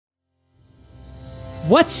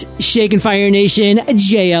What's shaking, Fire Nation?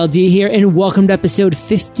 JLD here, and welcome to episode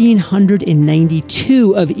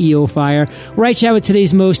 1592 of EO Fire, where I chat with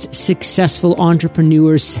today's most successful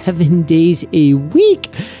entrepreneurs 7 days a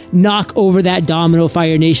week. Knock over that domino,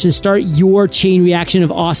 Fire Nation. Start your chain reaction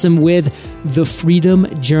of awesome with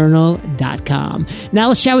thefreedomjournal.com. Now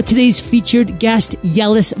let's chat with today's featured guest,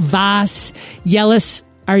 Jellis Vaes. Jellis,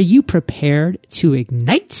 are you prepared to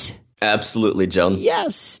ignite? Absolutely, John.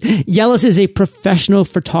 Yes. Jellis is a professional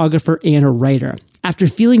photographer and a writer. After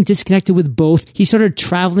feeling disconnected with both, he started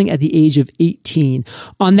traveling at the age of 18.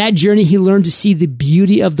 On that journey, he learned to see the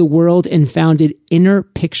beauty of the world and founded Inner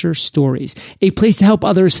Picture Stories, a place to help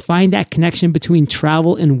others find that connection between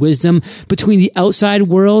travel and wisdom, between the outside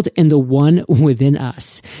world and the one within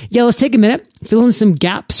us. Jellis, take a minute, fill in some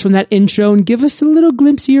gaps from that intro, and give us a little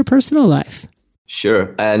glimpse of your personal life.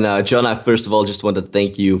 Sure. And John, I first of all just want to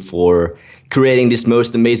thank you for creating this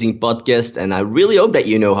most amazing podcast. And I really hope that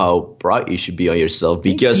you know how proud you should be on yourself,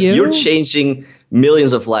 because you're changing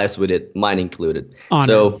millions of lives with it, mine included. Honor.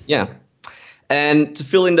 So, yeah. And to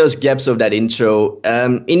fill in those gaps of that intro,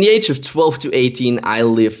 in the age of 12 to 18, I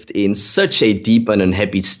lived in such a deep and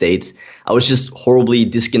unhappy state. I was just horribly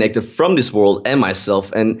disconnected from this world and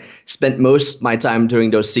myself, and spent most of my time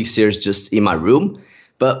during those 6 years just in my room.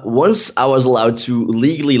 But once I was allowed to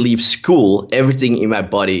legally leave school, everything in my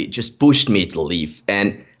body just pushed me to leave.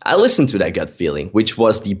 And I listened to that gut feeling, which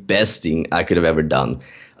was the best thing I could have ever done.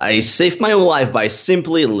 I saved my own life by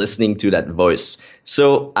simply listening to that voice.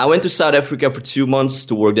 So I went to South Africa for 2 months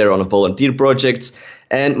to work there on a volunteer project.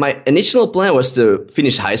 And my initial plan was to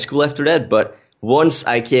finish high school after that. But once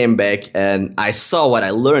I came back and I saw what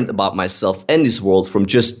I learned about myself and this world from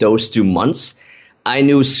just those 2 months, I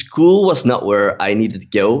knew school was not where I needed to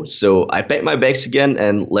go, so I packed my bags again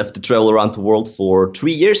and left to travel around the world for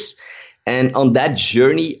 3 years. And on that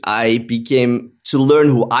journey, I became to learn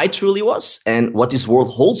who I truly was and what this world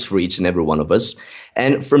holds for each and every one of us.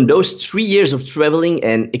 And from those 3 years of traveling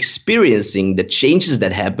and experiencing the changes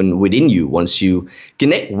that happen within you once you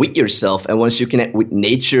connect with yourself and once you connect with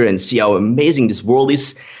nature and see how amazing this world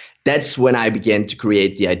is, that's when I began to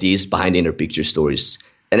create the ideas behind Inner Picture Stories,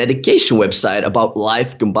 an education website about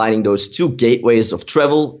life combining those two gateways of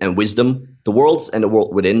travel and wisdom, the world and the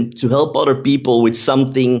world within, to help other people with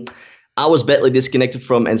something I was badly disconnected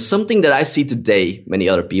from and something that I see today many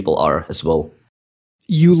other people are as well.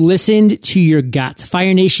 You listened to your gut.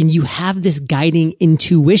 Fire Nation, you have this guiding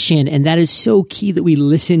intuition, and that is so key that we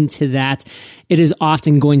listen to that. It is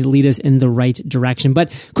often going to lead us in the right direction.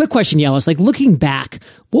 But quick question, Jellis, like looking back,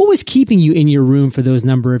 what was keeping you in your room for those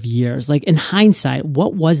number of years? Like in hindsight,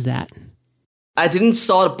 what was that? I didn't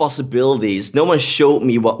saw the possibilities. No one showed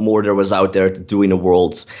me what more there was out there to do in the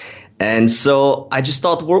world. And so I just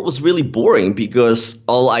thought the world was really boring, because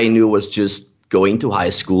all I knew was just going to high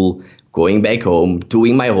school, going back home,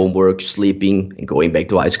 doing my homework, sleeping, and going back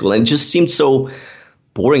to high school. And it just seemed so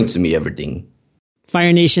boring to me, everything.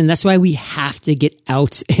 Fire Nation, that's why we have to get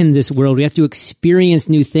out in this world. We have to experience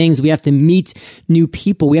new things. We have to meet new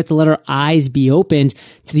people. We have to let our eyes be opened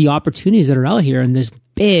to the opportunities that are out here in this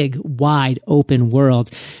big, wide open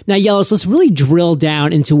world. Now, Jellis, let's really drill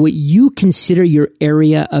down into what you consider your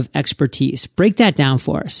area of expertise. Break that down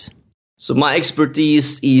for us. So my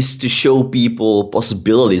expertise is to show people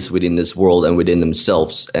possibilities within this world and within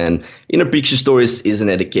themselves. And Inner Picture Stories is an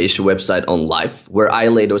education website on life where I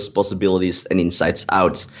lay those possibilities and insights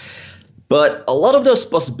out. But a lot of those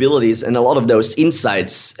possibilities and a lot of those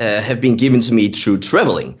insights have been given to me through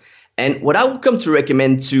traveling. And what I would come to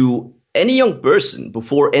recommend to any young person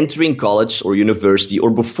before entering college or university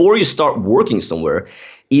or before you start working somewhere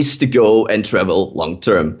is to go and travel long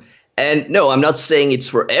term. And no, I'm not saying it's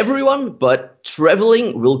for everyone, but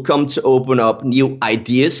traveling will come to open up new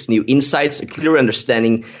ideas, new insights, a clear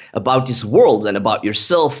understanding about this world and about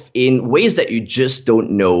yourself in ways that you just don't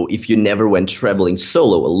know if you never went traveling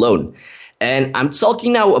solo alone. And I'm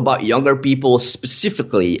talking now about younger people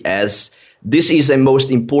specifically, as this is a most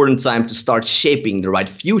important time to start shaping the right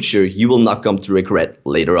future you will not come to regret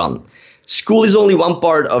later on. School is only one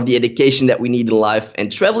part of the education that we need in life,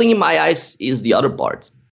 and traveling, in my eyes, is the other part.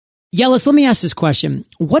 Jellis, let me ask this question.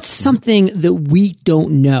 What's something that we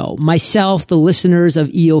don't know, myself, the listeners of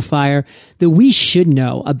EO Fire, that we should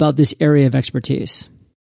know about this area of expertise?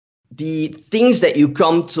 The things that you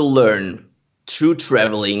come to learn through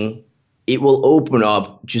traveling, it will open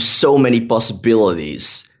up just so many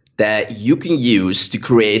possibilities that you can use to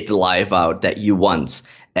create the life out that you want.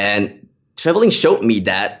 And traveling showed me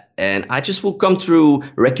that, and I just will come to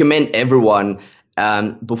recommend everyone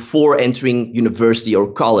before entering university or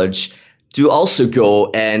college to also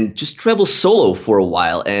go and just travel solo for a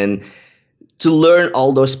while and to learn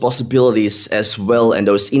all those possibilities as well and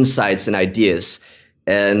those insights and ideas.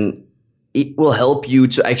 And it will help you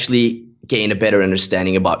to actually gain a better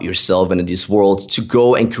understanding about yourself and in this world to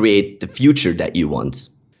go and create the future that you want.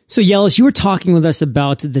 So Jellis, you were talking with us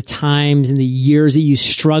about the times and the years that you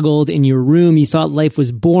struggled in your room. You thought life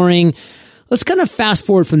was boring. Let's kind of fast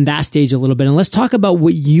forward from that stage a little bit and let's talk about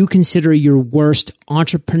what you consider your worst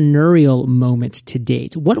entrepreneurial moment to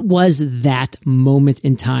date. What was that moment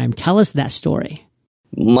in time? Tell us that story.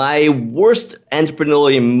 My worst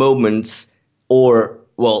entrepreneurial moment, or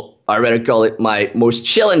well, I rather call it my most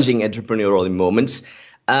challenging entrepreneurial moment.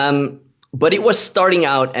 But it was starting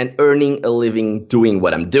out and earning a living doing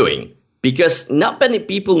what I'm doing. Because not many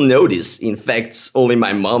people know this. In fact, only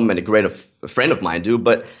my mom and a friend of mine do.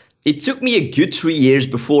 But it took me a good 3 years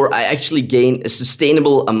before I actually gained a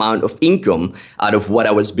sustainable amount of income out of what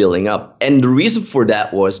I was building up. And the reason for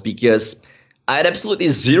that was because I had absolutely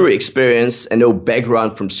zero experience and no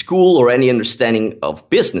background from school or any understanding of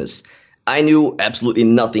business. I knew absolutely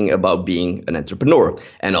nothing about being an entrepreneur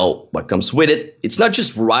and all what comes with it. It's not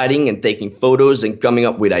just writing and taking photos and coming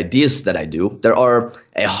up with ideas that I do. There are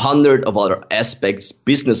 100 of other aspects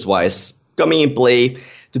business-wise coming in play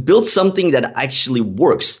to build something that actually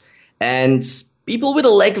works. And people with a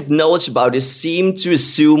lack of knowledge about this seem to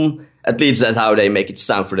assume, at least that's how they make it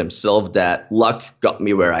sound for themselves, that luck got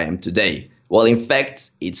me where I am today. Well, in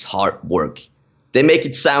fact, it's hard work. They make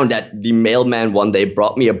it sound that the mailman one day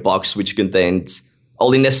brought me a box which contained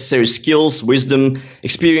all the necessary skills, wisdom,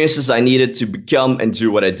 experiences I needed to become and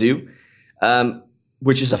do what I do,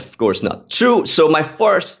 which is, of course, not true. So my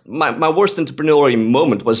worst entrepreneurial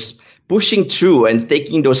moment was pushing through and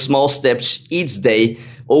taking those small steps each day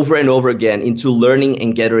over and over again into learning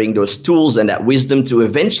and gathering those tools and that wisdom to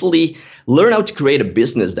eventually learn how to create a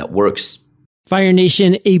business that works. Fire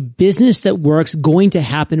Nation, a business that works going to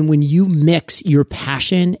happen when you mix your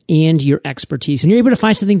passion and your expertise. When you're able to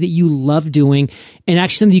find something that you love doing and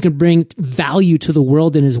actually something you can bring value to the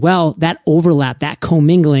world in as well, that overlap, that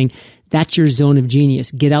commingling, that's your zone of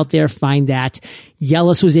genius. Get out there, find that.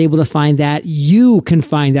 Jellis was able to find that. You can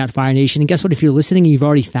find that, Fire Nation. And guess what? If you're listening and you've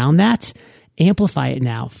already found that, amplify it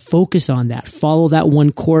now. Focus on that. Follow that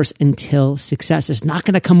one course until success. It's not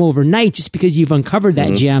going to come overnight just because you've uncovered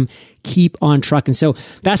that gem. Keep on trucking. So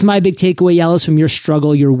that's my big takeaway, Jellis, from your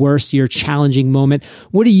struggle, your worst, your challenging moment.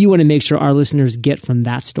 What do you want to make sure our listeners get from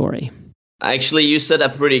that story? Actually, you said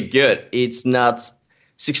that pretty good.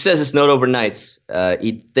 Success is not overnight.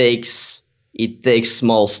 It takes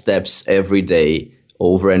small steps every day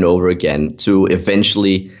over and over again to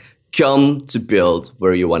eventually come to build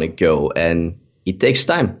where you want to go. And it takes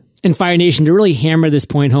time. And Fire Nation, to really hammer this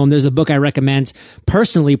point home, there's a book I recommend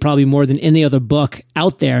personally, probably more than any other book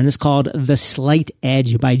out there. And it's called The Slight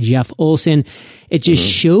Edge by Jeff Olson. It just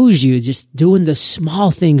shows you just doing the small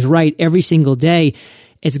things right every single day.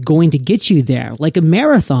 It's going to get you there, like a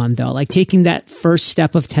marathon, though, like taking that first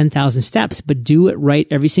step of 10,000 steps, but do it right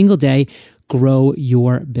every single day. Grow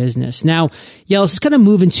your business. Now, let's kind of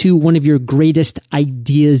move into one of your greatest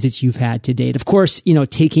ideas that you've had to date. Of course,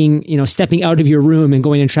 stepping out of your room and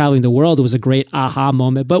going and traveling the world was a great aha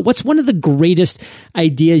moment. But what's one of the greatest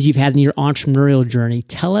ideas you've had in your entrepreneurial journey?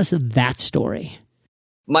 Tell us that story.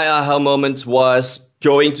 My aha moment was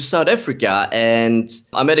going to South Africa, and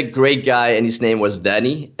I met a great guy, and his name was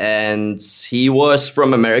Danny, and he was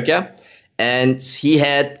from America, and he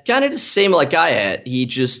had kind of the same like I had. He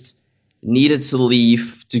just needed to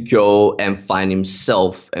leave to go and find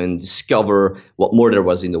himself and discover what more there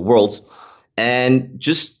was in the world. And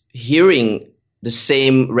just hearing the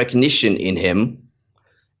same recognition in him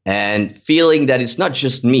and feeling that it's not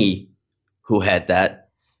just me who had that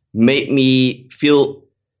made me feel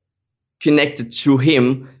connected to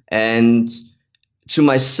him and to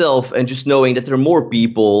myself, and just knowing that there are more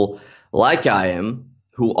people like I am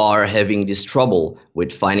who are having this trouble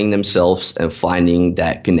with finding themselves and finding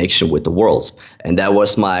that connection with the world. And that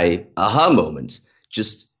was my aha moment,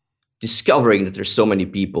 just discovering that there's so many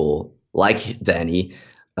people like Danny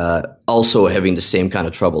also having the same kind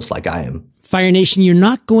of troubles like I am. Fire Nation, you're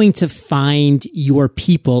not going to find your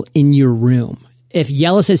people in your room. If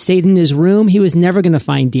Jellis had stayed in his room, he was never going to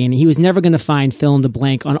find Danny. He was never going to find fill in the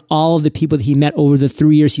blank on all of the people that he met over the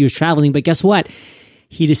 3 years he was traveling. But guess what?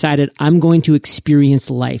 he decided, I'm going to experience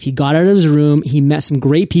life. He got out of his room. He met some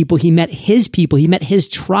great people. He met his people. He met his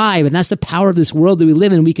tribe. And that's the power of this world that we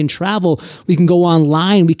live in. We can travel. We can go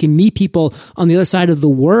online. We can meet people on the other side of the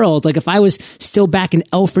world. Like if I was still back in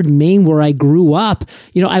Elford, Maine, where I grew up,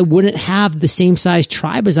 I wouldn't have the same size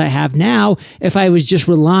tribe as I have now if I was just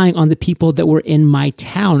relying on the people that were in my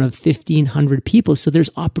town of 1,500 people. So there's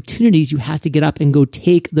opportunities. You have to get up and go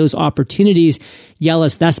take those opportunities.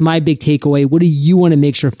 Jellis, that's my big takeaway. What do you want to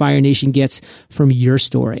make sure Fire Nation gets from your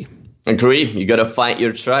story? Agree. You got to find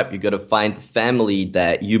your tribe. You got to find the family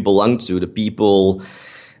that you belong to, the people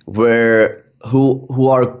who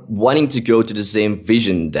are wanting to go to the same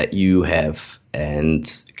vision that you have and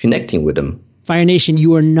connecting with them. Fire Nation,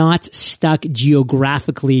 you are not stuck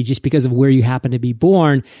geographically just because of where you happen to be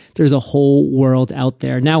born. There's a whole world out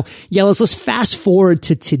there. Now, Jellis, let's fast forward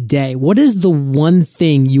to today. What is the one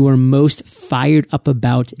thing you are most fired up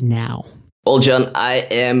about now? Well, John, I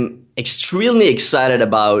am extremely excited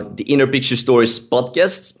about the Inner Picture Stories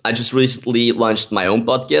podcast. I just recently launched my own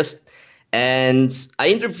podcast, and I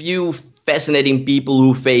interview fascinating people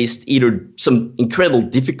who faced either some incredible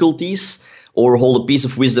difficulties or hold a piece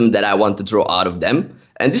of wisdom that I want to draw out of them.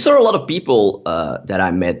 And these are a lot of people that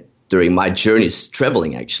I met during my journeys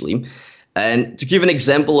traveling, actually. And to give an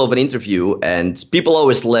example of an interview, and people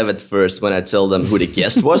always laugh at first when I tell them who the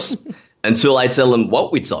guest was, until I tell them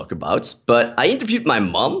what we talk about. But I interviewed my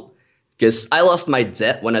mom, because I lost my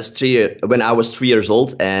dad when I was 3 years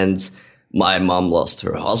old, and my mom lost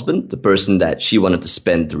her husband, the person that she wanted to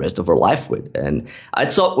spend the rest of her life with. And I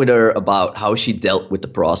talked with her about how she dealt with the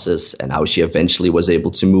process and how she eventually was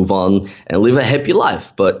able to move on and live a happy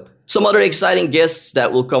life. But some other exciting guests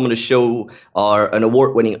that will come on the show are an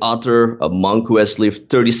award-winning author, a monk who has lived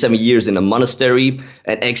 37 years in a monastery,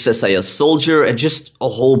 an ex-SAS soldier, and just a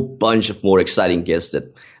whole bunch of more exciting guests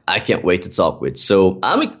that I can't wait to talk with. So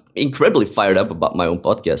I'm incredibly fired up about my own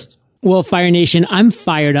podcast. Well, Fire Nation, I'm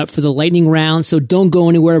fired up for the lightning round, so don't go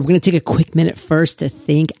anywhere. We're going to take a quick minute first to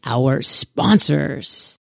thank our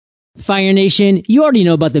sponsors. Fire Nation, you already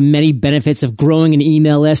know about the many benefits of growing an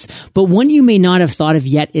email list, but one you may not have thought of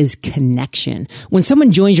yet is connection. When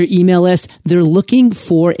someone joins your email list, they're looking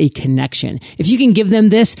for a connection. If you can give them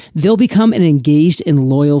this, they'll become an engaged and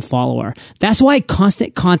loyal follower. That's why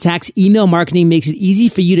Constant Contact's email marketing makes it easy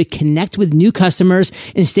for you to connect with new customers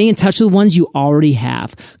and stay in touch with ones you already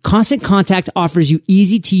have. Constant Contact offers you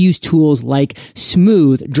easy-to-use tools like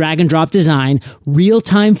smooth drag and drop design,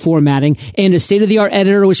 real-time formatting, and a state-of-the-art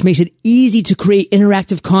editor which makes it easy to create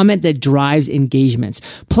interactive comment that drives engagements.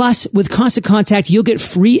 Plus, with Constant Contact, you'll get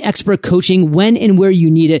free expert coaching when and where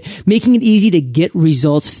you need it, making it easy to get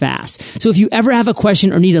results fast. So if you ever have a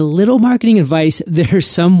question or need a little marketing advice, there's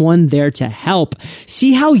someone there to help.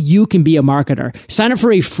 See how you can be a marketer. Sign up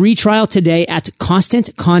for a free trial today at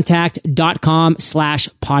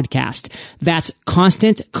constantcontact.com/podcast. That's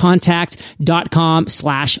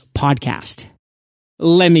constantcontact.com/podcast.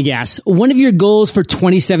 Let me guess. One of your goals for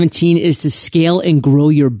 2017 is to scale and grow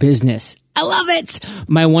your business. I love it.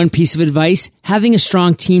 My one piece of advice, having a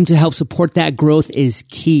strong team to help support that growth is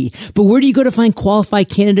key. But where do you go to find qualified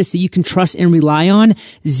candidates that you can trust and rely on?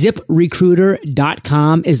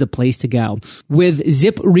 ZipRecruiter.com is the place to go. With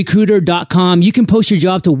ZipRecruiter.com, you can post your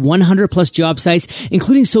job to 100 plus job sites,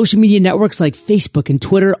 including social media networks like Facebook and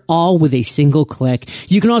Twitter, all with a single click.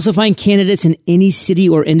 You can also find candidates in any city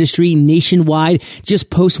or industry nationwide. Just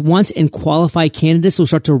post once and qualified candidates will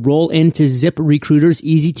start to roll into ZipRecruiter's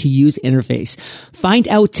easy to use interface. Find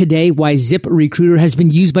out today why ZipRecruiter has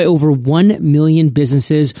been used by over 1 million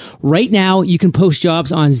businesses. Right now, you can post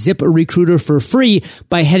jobs on ZipRecruiter for free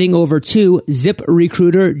by heading over to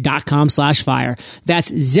ZipRecruiter.com/fire.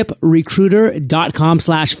 That's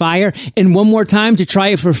ZipRecruiter.com/fire. And one more time to try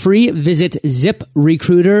it for free, visit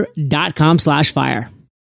ZipRecruiter.com/fire.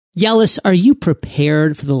 Jellis, are you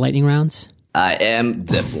prepared for the lightning rounds? I am,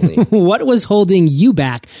 definitely. What was holding you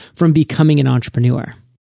back from becoming an entrepreneur?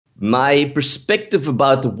 My perspective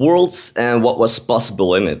about the world and what was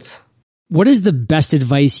possible in it. What is the best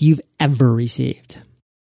advice you've ever received?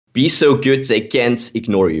 Be so good they can't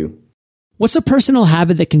ignore you. What's a personal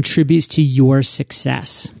habit that contributes to your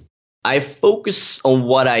success? I focus on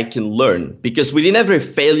what I can learn, because within every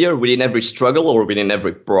failure, within every struggle, or within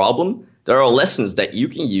every problem, there are lessons that you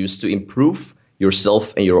can use to improve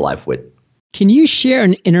yourself and your life with. Can you share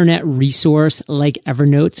an internet resource like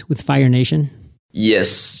Evernote with Fire Nation? Yes,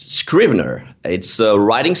 Scrivener. It's a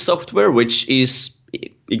writing software which is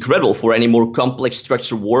incredible for any more complex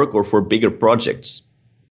structured work or for bigger projects.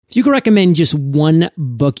 If you could recommend just one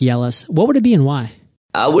book, Jellis, what would it be and why?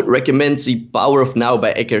 I would recommend The Power of Now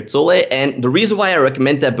by Eckhart Tolle. And the reason why I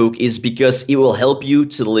recommend that book is because it will help you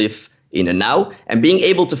to live in the now. And being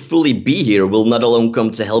able to fully be here will not alone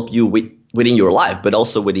come to help you within your life, but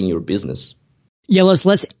also within your business. Jellis,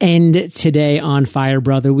 let's end today on fire,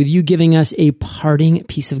 brother, with you giving us a parting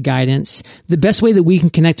piece of guidance, the best way that we can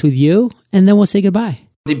connect with you, and then we'll say goodbye.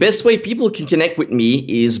 The best way people can connect with me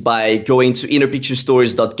is by going to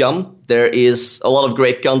innerpicturestories.com. There is a lot of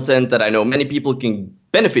great content that I know many people can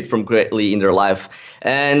benefit from greatly in their life.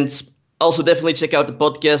 And also definitely check out the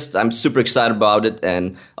podcast. I'm super excited about it.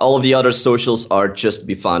 And all of the other socials are just to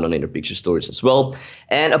be found on Inner Picture Stories as well.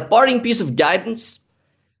 And a parting piece of guidance.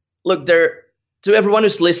 Look, to everyone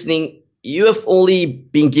who's listening, you have only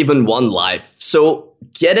been given one life. So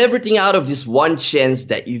get everything out of this one chance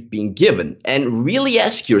that you've been given and really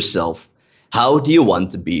ask yourself, how do you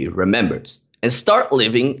want to be remembered? And start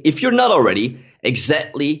living, if you're not already,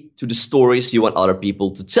 exactly to the stories you want other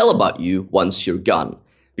people to tell about you once you're gone.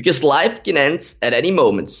 Because life can end at any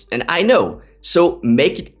moment, and I know. So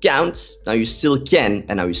make it count. Now you still can,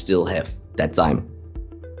 and now you still have that time.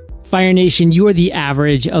 Fire Nation, you are the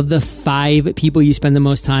average of the 5 people you spend the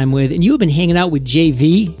most time with, and you have been hanging out with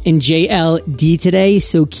JV and JLD today,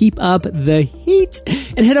 so keep up the heat.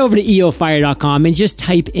 And head over to eofire.com and just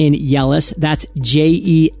type in Jellis, that's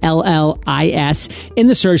Jellis, in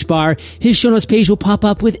the search bar. His show notes page will pop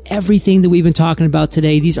up with everything that we've been talking about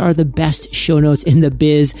today. These are the best show notes in the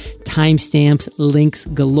biz, timestamps, links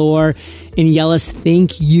galore. And Jellis,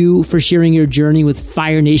 thank you for sharing your journey with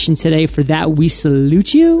Fire Nation today. For that, we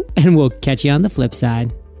salute you, and we'll catch you on the flip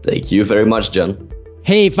side. Thank you very much, John.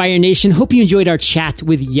 Hey, Fire Nation. Hope you enjoyed our chat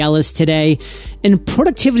with Jellis today. And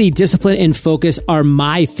productivity, discipline, and focus are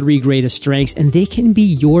my 3 greatest strengths, and they can be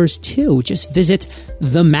yours too. Just visit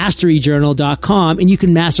themasteryjournal.com and you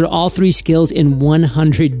can master all 3 skills in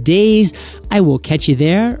 100 days. I will catch you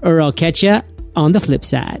there, or I'll catch you on the flip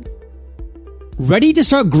side. Ready to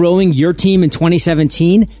start growing your team in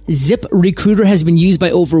 2017? ZipRecruiter has been used by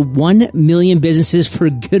over 1 million businesses for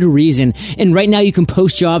good reason. And right now you can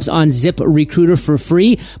post jobs on ZipRecruiter for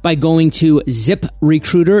free by going to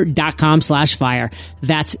ziprecruiter.com/fire.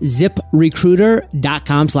 That's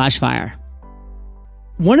ziprecruiter.com/fire.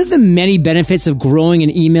 One of the many benefits of growing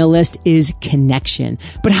an email list is connection.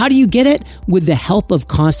 But how do you get it? With the help of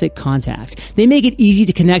Constant Contact. They make it easy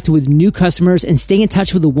to connect with new customers and stay in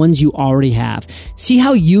touch with the ones you already have. See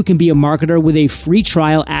how you can be a marketer with a free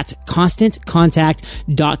trial at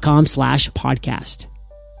constantcontact.com/podcast.